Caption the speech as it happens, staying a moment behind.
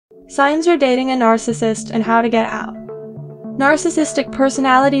Signs you're dating a narcissist and how to get out. Narcissistic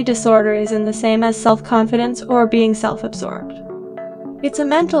personality disorder isn't the same as self-confidence or being self-absorbed. It's a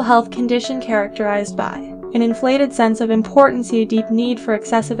mental health condition characterized by an inflated sense of importance, a deep need for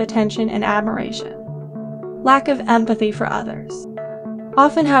excessive attention and admiration, lack of empathy for others,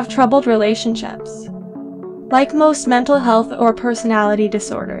 often have troubled relationships. Like most mental health or personality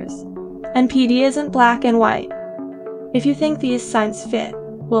disorders, NPD isn't black and white. If you think these signs fit,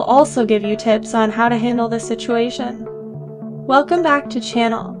 we'll also give you tips on how to handle this situation. Welcome back to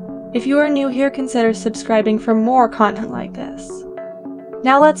channel. If you are new here, consider subscribing for more content like this.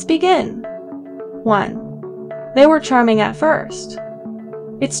 Now let's begin. 1. They were charming at first.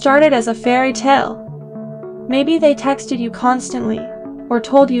 It started as a fairy tale. Maybe they texted you constantly, or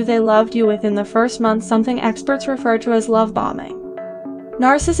told you they loved you within the first month, something experts refer to as love bombing.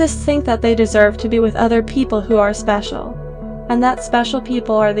 Narcissists think that they deserve to be with other people who are special, and that special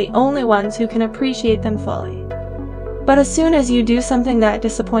people are the only ones who can appreciate them fully. But as soon as you do something that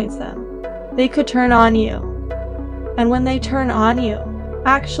disappoints them, they could turn on you. And when they turn on you,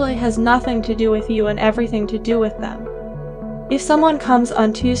 actually has nothing to do with you and everything to do with them. If someone comes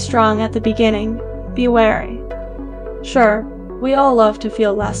on too strong at the beginning, be wary. Sure, we all love to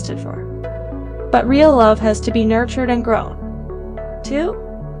feel lusted for, but real love has to be nurtured and grown.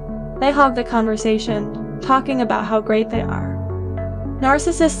 2. They hog the conversation, talking about how great they are.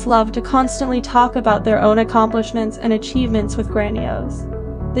 Narcissists love to constantly talk about their own accomplishments and achievements with grandiose.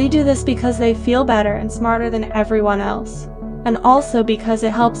 They do this because they feel better and smarter than everyone else, and also because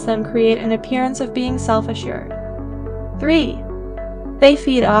it helps them create an appearance of being self-assured. 3. They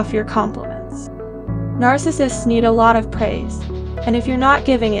feed off your compliments. Narcissists need a lot of praise, and if you're not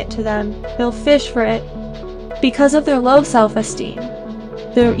giving it to them, they'll fish for it. Because of their low self-esteem,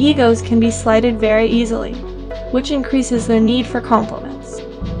 their egos can be slighted very easily, which increases their need for compliments.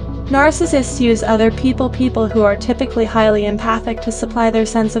 Narcissists use other people who are typically highly empathic to supply their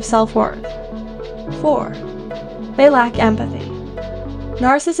sense of self-worth. 4. They lack empathy.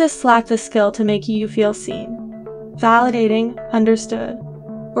 Narcissists lack the skill to make you feel seen, validating, understood,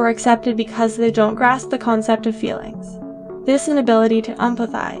 or accepted because they don't grasp the concept of feelings. This inability to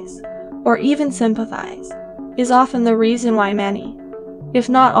empathize, or even sympathize, is often the reason why many, if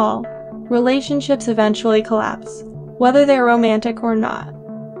not all, relationships eventually collapse, whether they're romantic or not.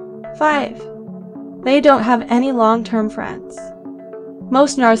 5. They don't have any long-term friends.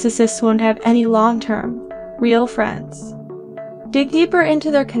 Most narcissists won't have any long-term, real friends. Dig deeper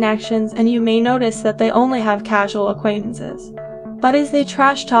into their connections and you may notice that they only have casual acquaintances, buddies they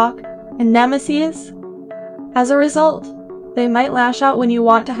trash talk, and nemesis. As a result, they might lash out when you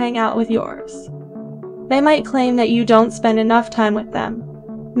want to hang out with yours. They might claim that you don't spend enough time with them,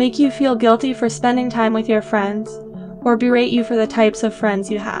 make you feel guilty for spending time with your friends, or berate you for the types of friends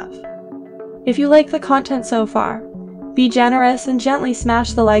you have. If you like the content so far, be generous and gently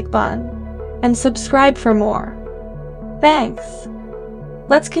smash the like button, and subscribe for more. Thanks.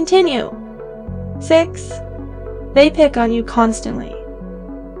 Let's continue. 6. They pick on you constantly.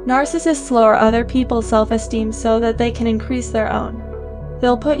 Narcissists lower other people's self-esteem so that they can increase their own.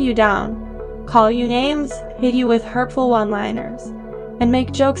 They'll put you down, call you names, hit you with hurtful one-liners, and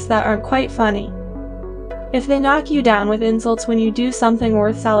make jokes that aren't quite funny. If they knock you down with insults when you do something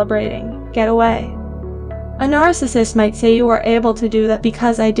worth celebrating, get away. A narcissist might say you were able to do that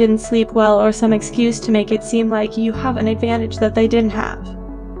because I didn't sleep well, or some excuse to make it seem like you have an advantage that they didn't have.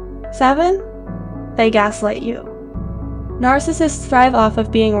 7. They gaslight you. Narcissists thrive off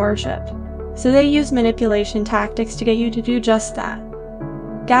of being worshipped, so they use manipulation tactics to get you to do just that.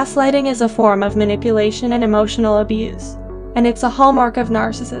 Gaslighting is a form of manipulation and emotional abuse, and it's a hallmark of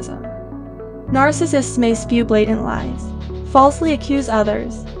narcissism. Narcissists may spew blatant lies, falsely accuse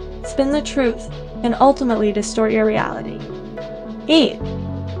others, spin the truth, and ultimately distort your reality. 8.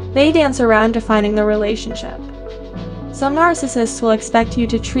 They dance around defining the relationship. Some narcissists will expect you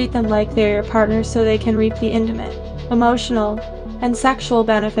to treat them like they're your partner so they can reap the intimate, emotional, and sexual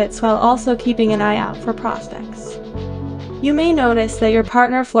benefits while also keeping an eye out for prospects. You may notice that your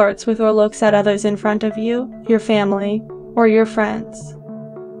partner flirts with or looks at others in front of you, your family, or your friends.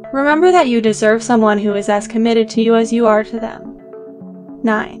 Remember that you deserve someone who is as committed to you as you are to them.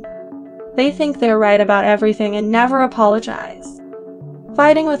 9. They think they're right about everything and never apologize.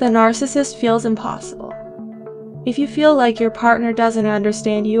 Fighting with a narcissist feels impossible. If you feel like your partner doesn't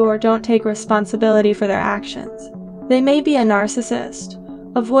understand you or don't take responsibility for their actions, they may be a narcissist.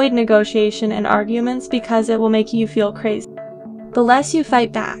 Avoid negotiation and arguments because it will make you feel crazy. The less you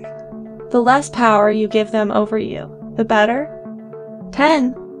fight back, the less power you give them over you, the better.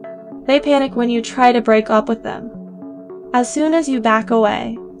 10. They panic when you try to break up with them. As soon as you back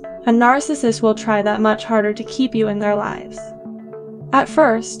away, a narcissist will try that much harder to keep you in their lives. At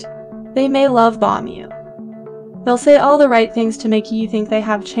first, they may love bomb you. They'll say all the right things to make you think they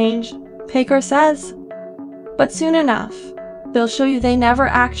have changed, Picker says. But soon enough, they'll show you they never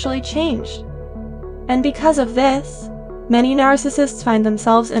actually changed. And because of this, many narcissists find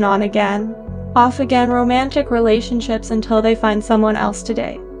themselves in on-again, off-again romantic relationships until they find someone else to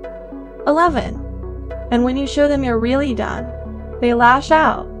date. 11. And when you show them you're really done, they lash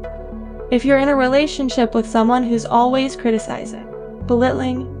out. If you're in a relationship with someone who's always criticizing,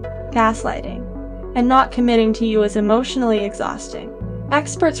 belittling, gaslighting, and not committing to you is emotionally exhausting,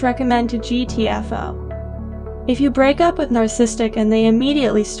 experts recommend to GTFO. If you break up with Narcissistic and they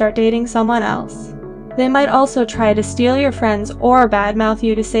immediately start dating someone else, they might also try to steal your friends or badmouth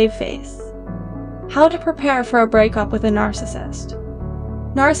you to save face. How to prepare for a breakup with a narcissist.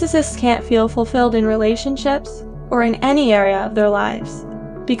 Narcissists can't feel fulfilled in relationships or in any area of their lives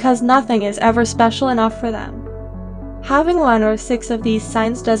because nothing is ever special enough for them. Having 1 or 6 of these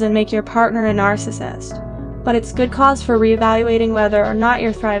signs doesn't make your partner a narcissist, but it's good cause for reevaluating whether or not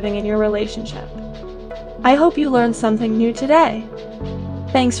you're thriving in your relationship. I hope you learned something new today.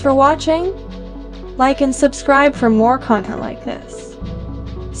 Thanks for watching. Like and subscribe for more content like this.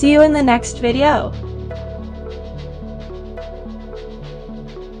 See you in the next video.